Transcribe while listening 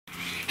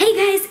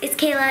guys, it's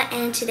Kayla,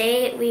 and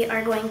today we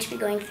are going to be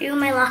going through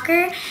my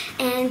locker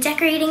and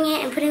decorating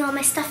it and putting all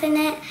my stuff in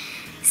it.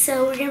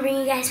 So we're gonna bring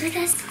you guys with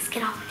us. Let's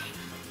get on with it.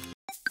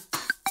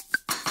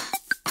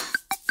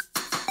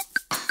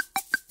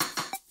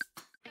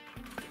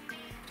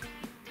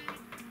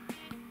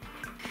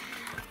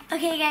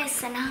 Okay guys,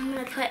 so now I'm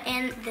gonna put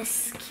in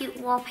this cute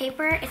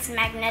wallpaper. It's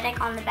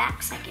magnetic on the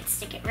back, so I can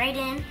stick it right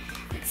in.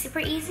 It's super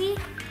easy.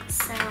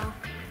 So,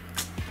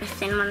 a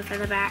thin one for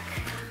the back.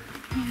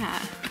 Yeah.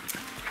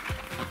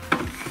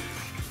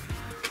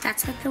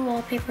 That's what the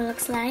wallpaper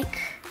looks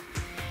like.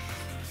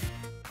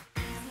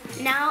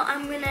 Now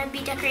I'm gonna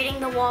be decorating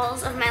the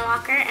walls of my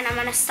locker, and I'm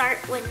gonna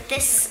start with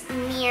this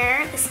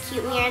mirror, this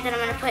cute mirror that I'm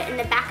gonna put in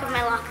the back of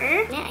my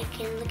locker. Yeah, I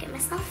can look at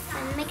myself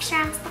and make sure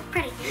I'm still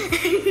pretty.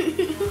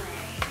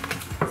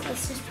 So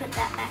let's just put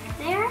that back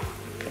there.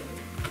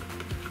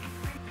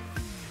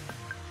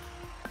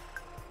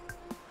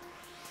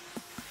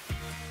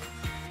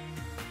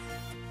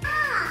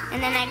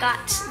 And then I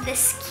got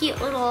this cute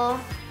little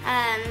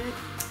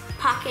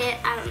pocket.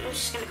 I'm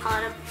just gonna call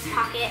it a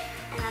pocket,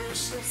 and I'm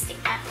just gonna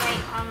stick that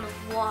right on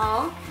the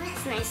wall.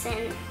 It's nice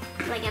and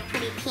like a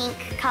pretty pink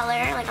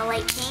color, like a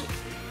light pink.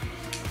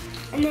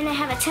 And then I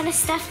have a ton of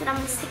stuff that I'm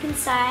gonna stick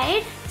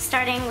inside,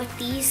 starting with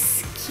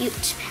these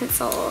cute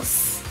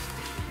pencils.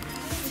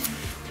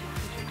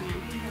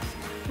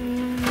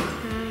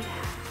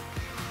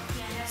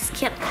 These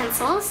cute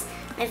pencils.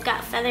 They've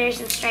got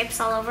feathers and stripes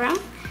all over them.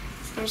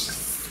 So I'm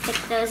just stick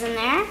those in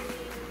there.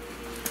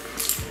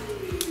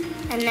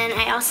 And then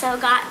I also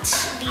got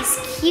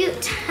these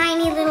cute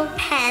tiny little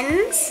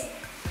pens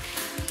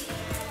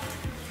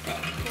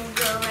that will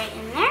go right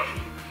in there.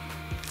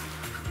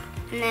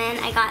 And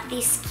then I got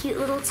these cute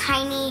little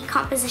tiny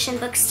composition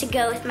books to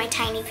go with my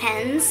tiny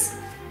pens.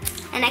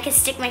 And I can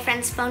stick my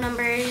friends' phone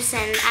numbers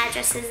and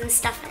addresses and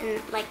stuff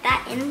and like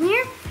that in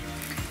here.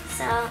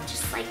 So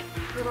just like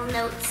little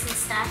notes and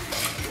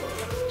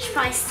stuff. Should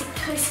probably stick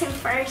those in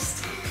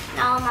first.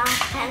 No, my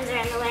pens are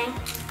in the way.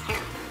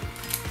 Here.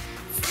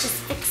 Let's just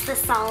fix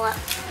this all up.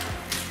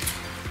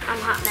 I'm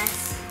a hot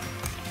mess.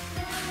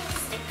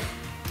 Stick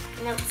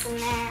the notes in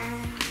there.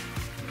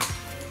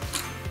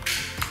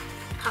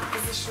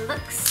 Composition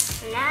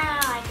books. Now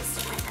I can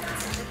stick my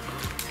pens in.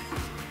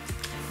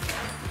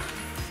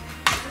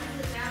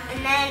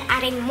 And then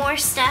adding more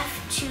stuff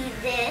to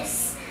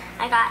this,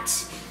 I got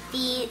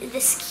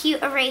this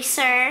cute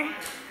eraser.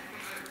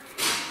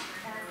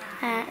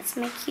 It's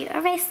my cute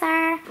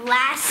eraser.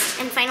 Last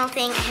and final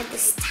thing, I have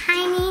this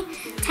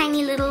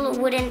tiny little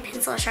wooden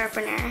pencil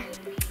sharpener.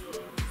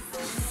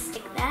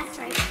 Stick that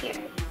right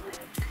here.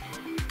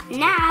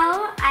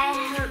 Now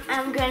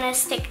I'm gonna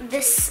stick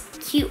this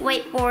cute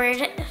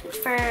whiteboard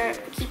for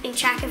keeping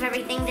track of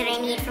everything that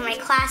I need for my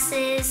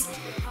classes.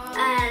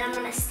 And I'm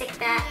gonna stick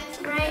that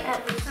right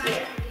up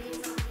here,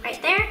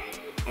 right there.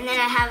 And then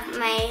I have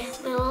my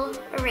little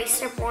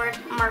eraser board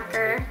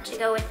marker to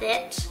go with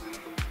it,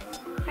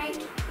 right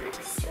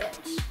next to it.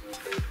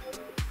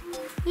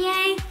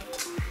 Yay!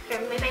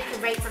 Here, maybe I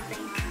could write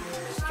something.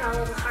 Just draw a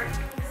little heart.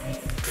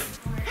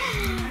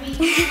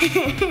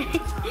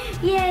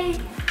 Yay!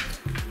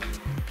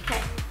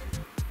 Okay.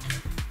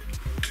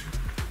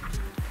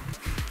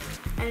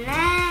 And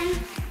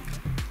then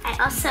I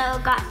also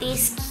got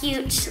these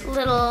cute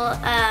little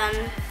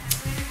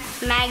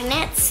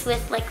magnets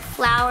with like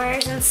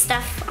flowers and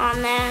stuff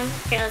on them.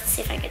 Here, let's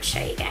see if I could show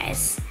you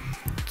guys.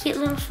 Cute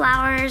little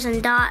flowers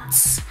and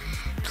dots,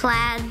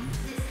 plaid.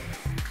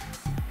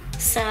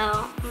 So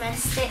I'm gonna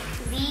stick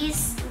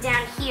these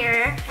down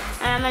here,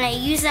 and I'm gonna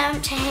use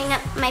them to hang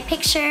up my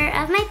picture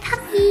of my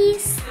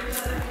puppies. So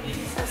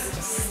let's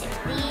just stick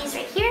these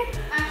right here.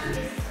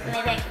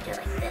 Maybe I could do it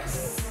like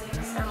this,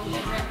 so a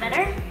little bit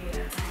better.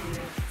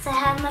 So I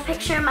have my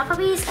picture of my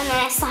puppies, and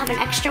then I still have an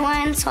extra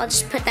one, so I'll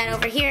just put that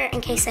over here in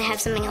case I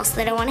have something else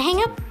that I want to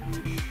hang up.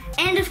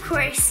 And of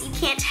course, you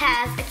can't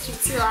have a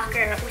cutesy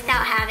locker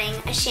without having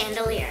a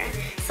chandelier.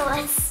 So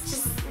let's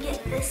just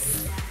get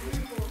this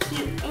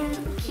cute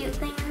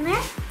thing in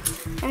there.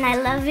 And I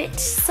love it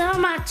so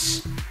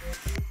much.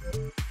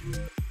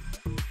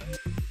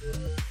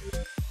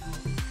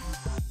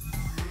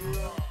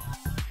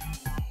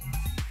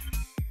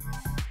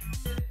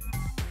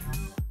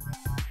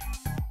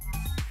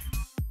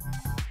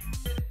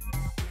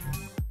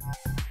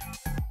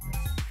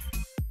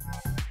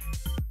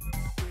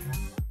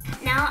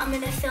 Now I'm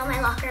gonna fill my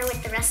locker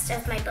with the rest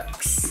of my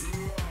books.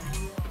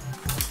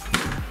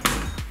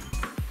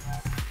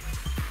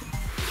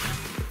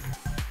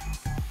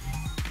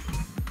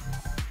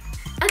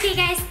 Okay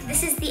guys,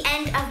 this is the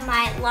end of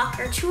my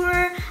locker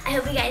tour. I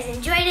hope you guys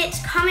enjoyed it.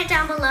 Comment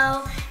down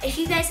below if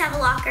you guys have a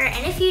locker,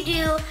 and if you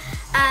do,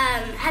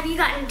 have you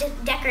gotten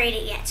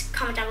decorated yet?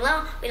 Comment down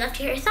below. We'd love to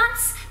hear your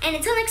thoughts. And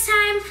until next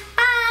time,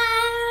 bye!